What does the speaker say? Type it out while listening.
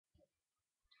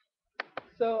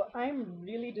So I'm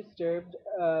really disturbed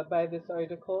by this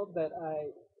article that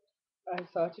I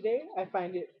saw today. I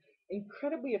find it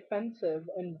incredibly offensive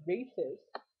and racist.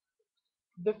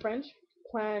 The French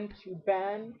plan to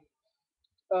ban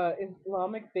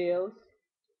Islamic veils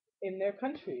in their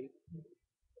country.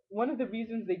 One of the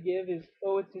reasons they give is,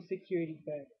 oh, it's a security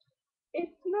threat.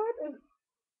 It's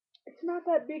not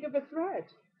that big of a threat.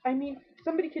 I mean,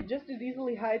 somebody could just as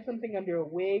easily hide something under a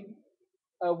wig,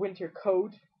 a winter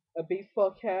coat, a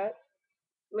baseball cap.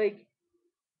 Like,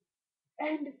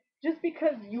 and just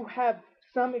because you have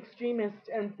some extremists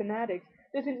and fanatics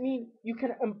doesn't mean you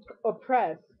can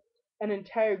oppress an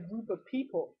entire group of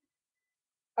people.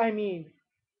 I mean,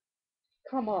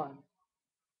 come on.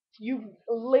 You've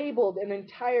labeled an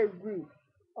entire group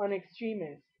on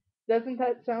extremists. Doesn't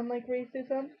that sound like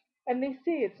racism? And they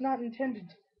say it's not intended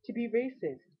to be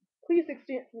racist. Please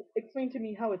explain to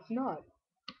me how it's not.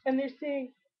 And they're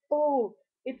saying, oh,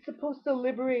 it's supposed to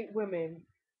liberate women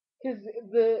because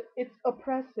it's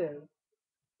oppressive.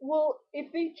 Well,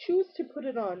 if they choose to put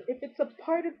it on, if it's a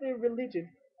part of their religion,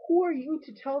 who are you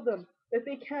to tell them that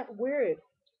they can't wear it?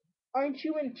 Aren't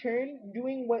you in turn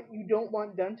doing what you don't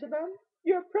want done to them?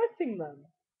 You're oppressing them.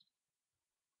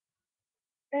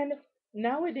 And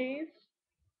nowadays,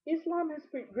 Islam has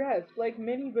progressed like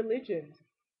many religions.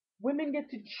 Women get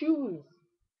to choose.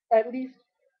 At least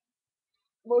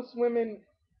most women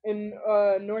in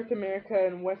North America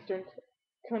and Western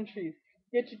countries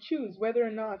get to choose whether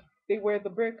or not they wear the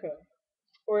burqa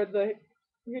or the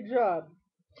hijab.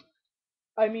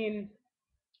 I mean,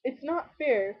 it's not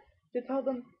fair to tell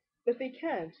them that they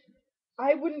can't.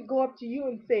 I wouldn't go up to you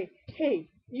and say, hey,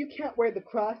 you can't wear the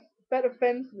cross. That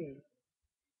offends me.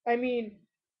 I mean,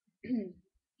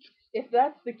 if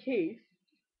that's the case,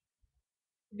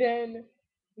 then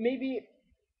maybe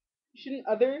shouldn't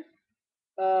other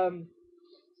um,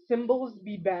 symbols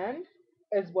be banned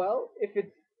as well if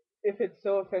it's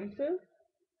so offensive?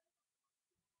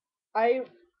 I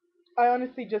I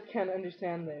honestly just can't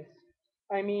understand this.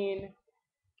 I mean,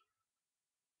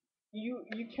 you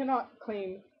cannot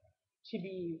claim to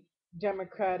be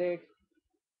democratic,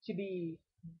 to be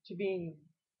to being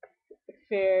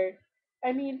fair.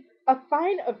 I mean, a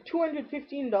fine of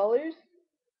 $215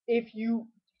 if you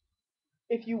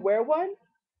wear one.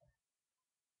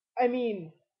 I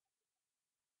mean,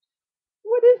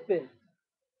 what is this?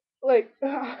 Like,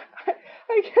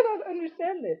 I cannot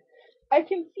understand this. I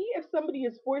can see if somebody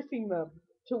is forcing them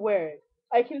to wear it.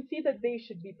 I can see that they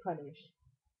should be punished.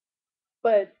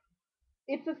 But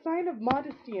it's a sign of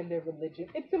modesty in their religion.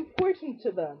 It's important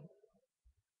to them.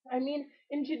 I mean,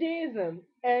 in Judaism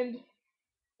and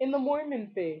in the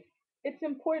Mormon faith, it's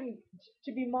important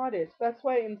to be modest. That's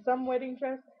why in some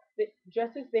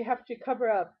dresses they have to cover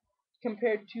up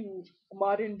compared to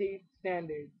modern day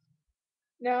standards.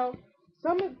 Now,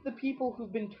 some of the people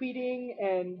who've been tweeting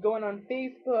and going on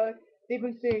Facebook, they've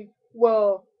been saying,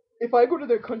 well, if I go to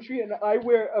their country and I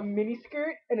wear a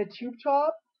miniskirt and a tube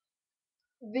top,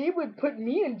 they would put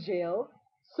me in jail.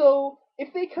 So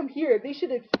if they come here, they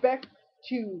should expect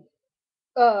to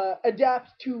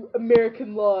adapt to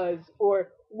American laws or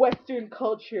Western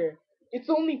culture. It's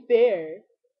only fair.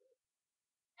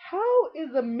 How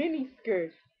is a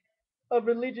miniskirt a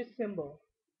religious symbol?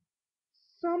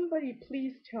 Somebody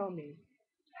please tell me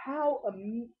how a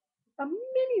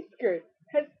miniskirt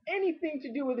has anything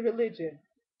to do with religion.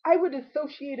 I would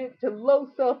associate it to low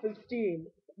self-esteem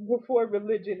before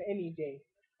religion any day.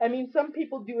 I mean, some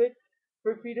people do it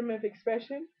for freedom of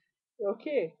expression.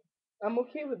 Okay, I'm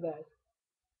okay with that.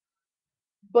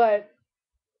 But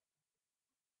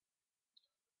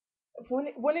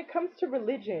when it comes to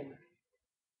religion,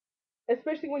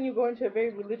 especially when you go into a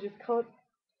very religious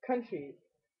country,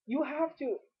 you have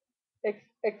to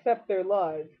accept their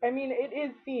laws. I mean, it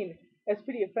is seen as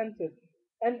pretty offensive,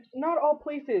 and not all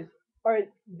places are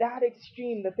that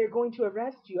extreme that they're going to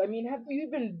arrest you. I mean, have you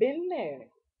even been there?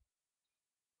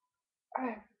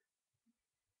 Ah,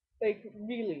 like,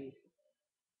 really?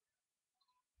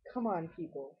 Come on,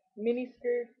 people.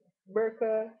 Miniskirt,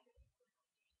 burqa,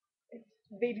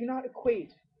 they do not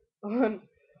equate on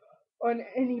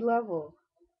any level.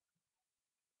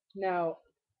 Now,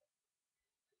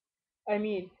 I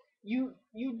mean, you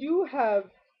do have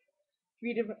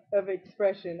freedom of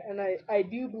expression, and I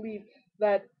do believe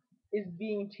that is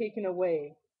being taken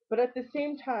away. But at the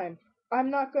same time, I'm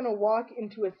not going to walk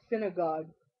into a synagogue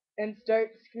and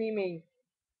start screaming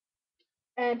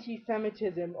anti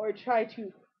Semitism or try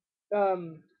to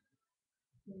um,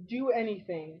 do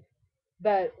anything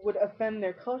that would offend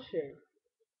their culture.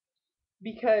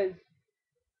 Because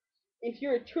if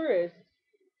you're a tourist,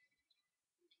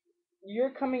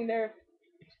 you're coming there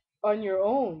on your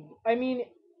own. I mean,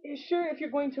 sure, if you're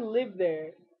going to live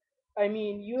there, I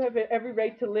mean, you have every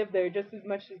right to live there just as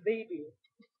much as they do.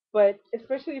 But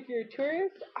especially if you're a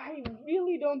tourist, I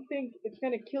really don't think it's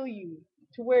gonna kill you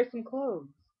to wear some clothes.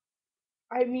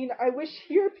 I mean, I wish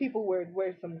here people would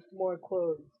wear some more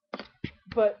clothes,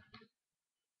 but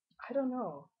I don't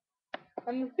know.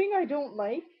 And the thing I don't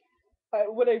like,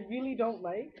 what I really don't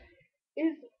like,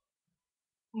 is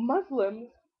Muslims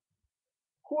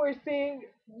who are saying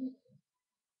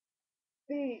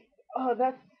they, oh,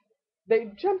 that's they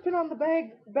jumping on the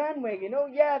bandwagon. Oh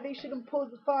yeah, they should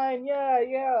impose a fine. Yeah,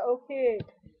 yeah, okay.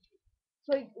 It's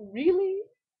like really,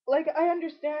 like I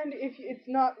understand if it's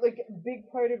not like a big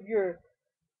part of your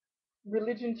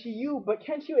religion to you, but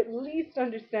can't you at least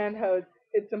understand how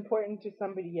it's important to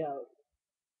somebody else?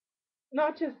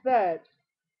 Not just that.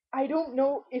 I don't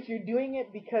know if you're doing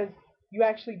it because you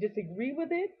actually disagree with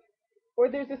it, or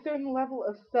there's a certain level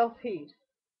of self-hate.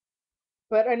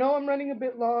 But I know I'm running a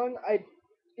bit long.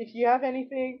 If you have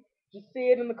anything, just say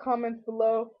it in the comments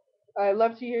below. I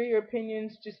love to hear your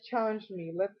opinions. Just challenge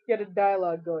me. Let's get a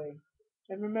dialogue going.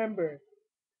 And remember,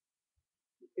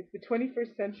 it's the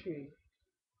 21st century.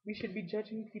 We should be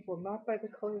judging people not by the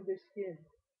color of their skin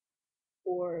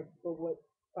or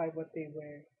by what they wear.